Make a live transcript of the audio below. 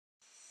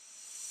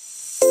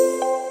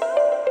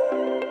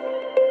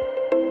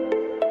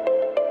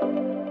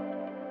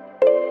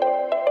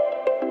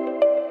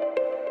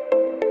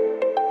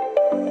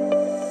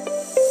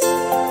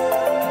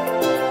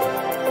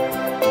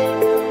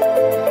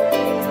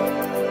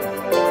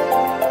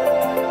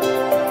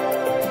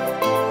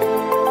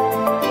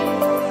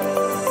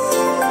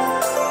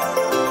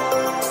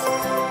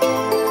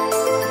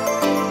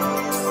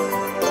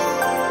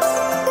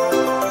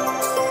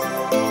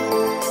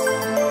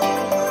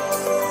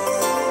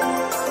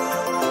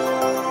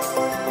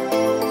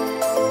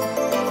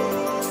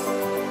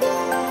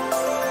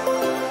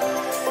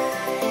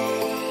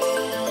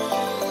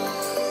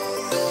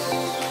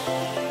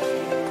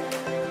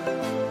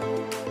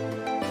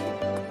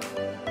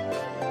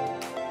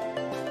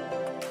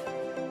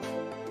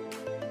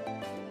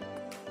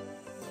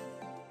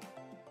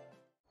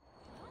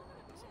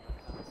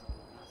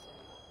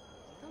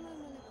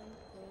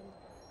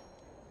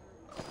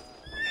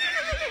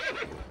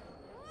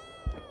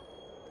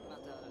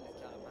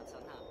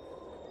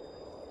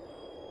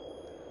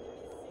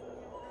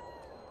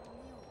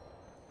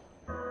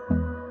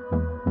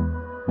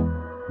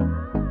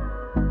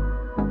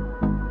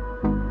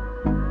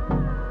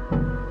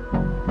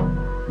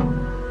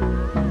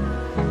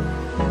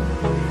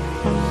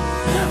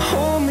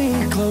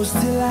close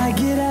till I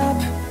get up.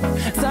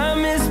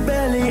 Time is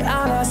barely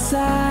on our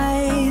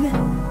side.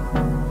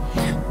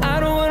 I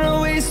don't wanna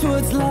waste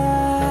what's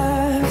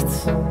left.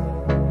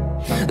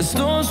 The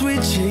storms we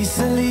chase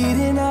are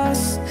leading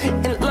us,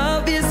 and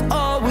love is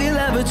all we'll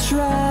ever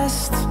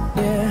trust.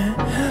 Yeah,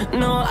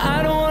 no, I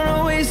don't wanna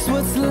waste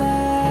what's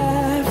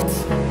left.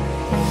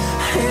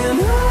 And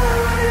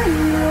on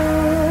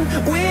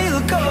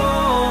we'll go,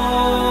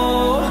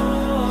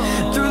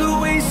 through the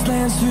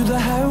wastelands, through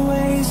the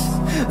highways,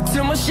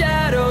 till my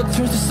shadow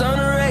turns to sun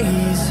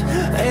rays.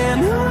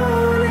 And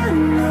on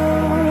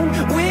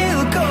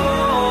we'll go,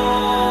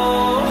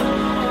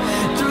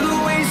 through the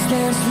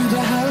wastelands, through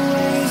the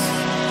highways,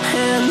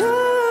 and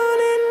on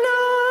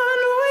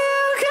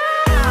we'll go.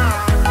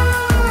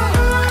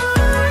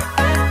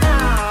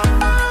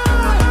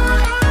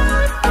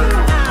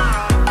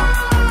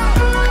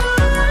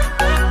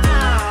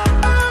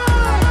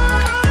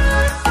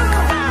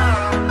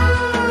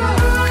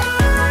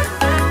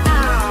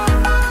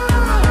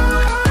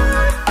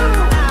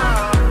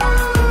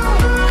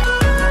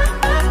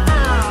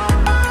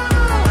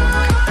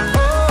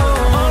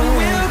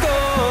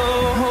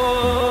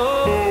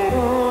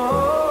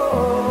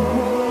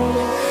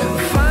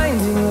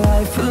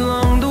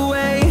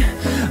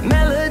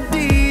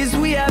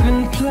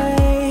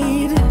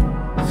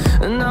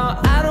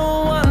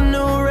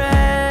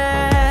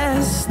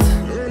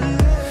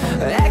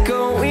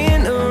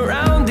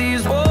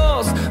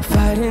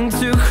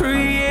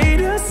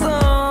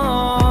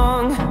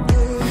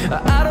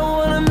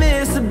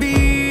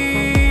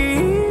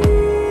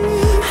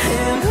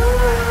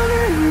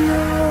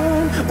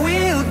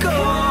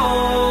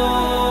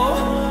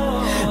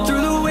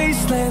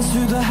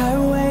 Through the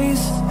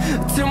highways,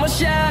 till my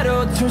shadow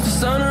turns to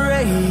sun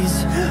rays.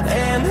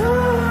 And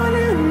on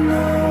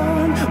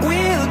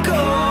we'll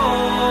go,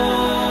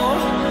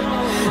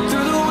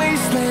 through the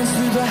wastelands,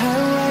 through the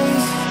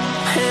highways,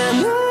 and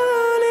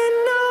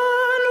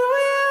on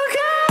we'll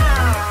go.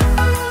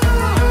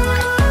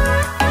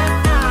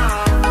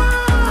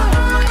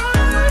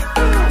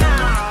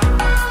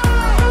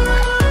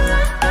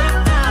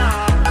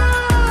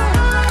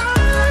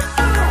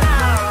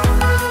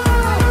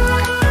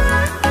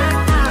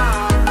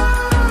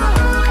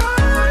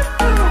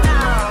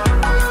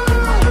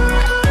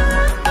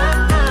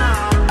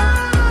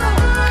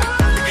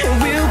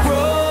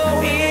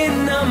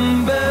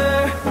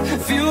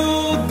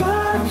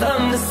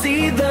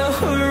 See the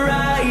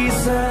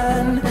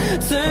horizon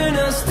turn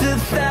us to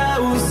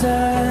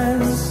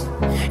thousands,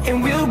 and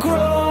we'll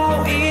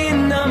grow in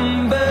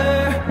number,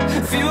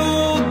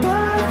 fueled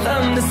by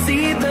them to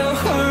see the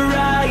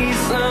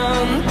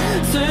horizon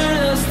turn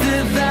us to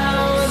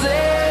thousands.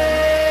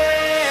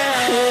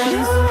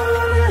 And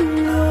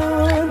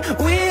on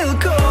we'll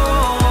go,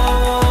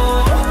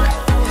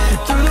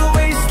 through the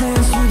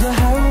wastelands, through the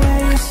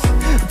highways,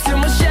 till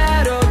my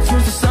shadow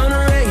turns to sun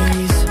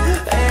rays.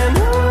 And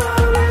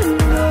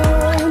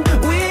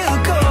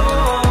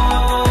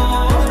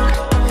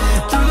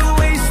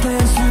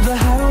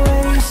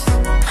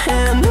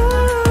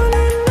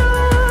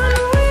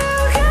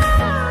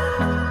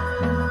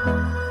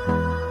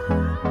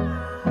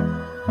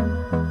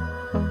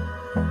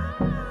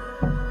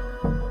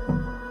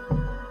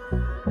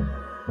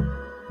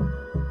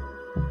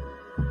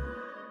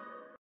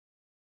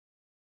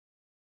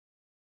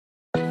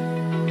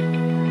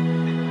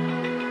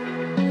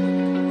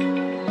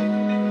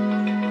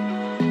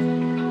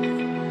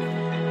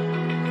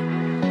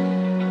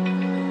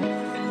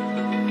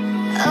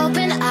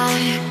open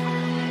eye,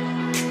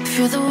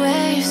 feel the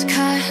waves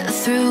cut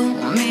through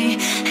me,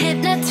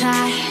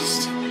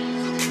 hypnotized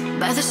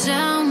by the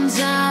sounds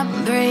I'm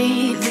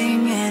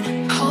breathing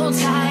in. Hold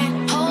tight,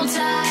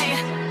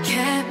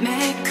 can't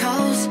make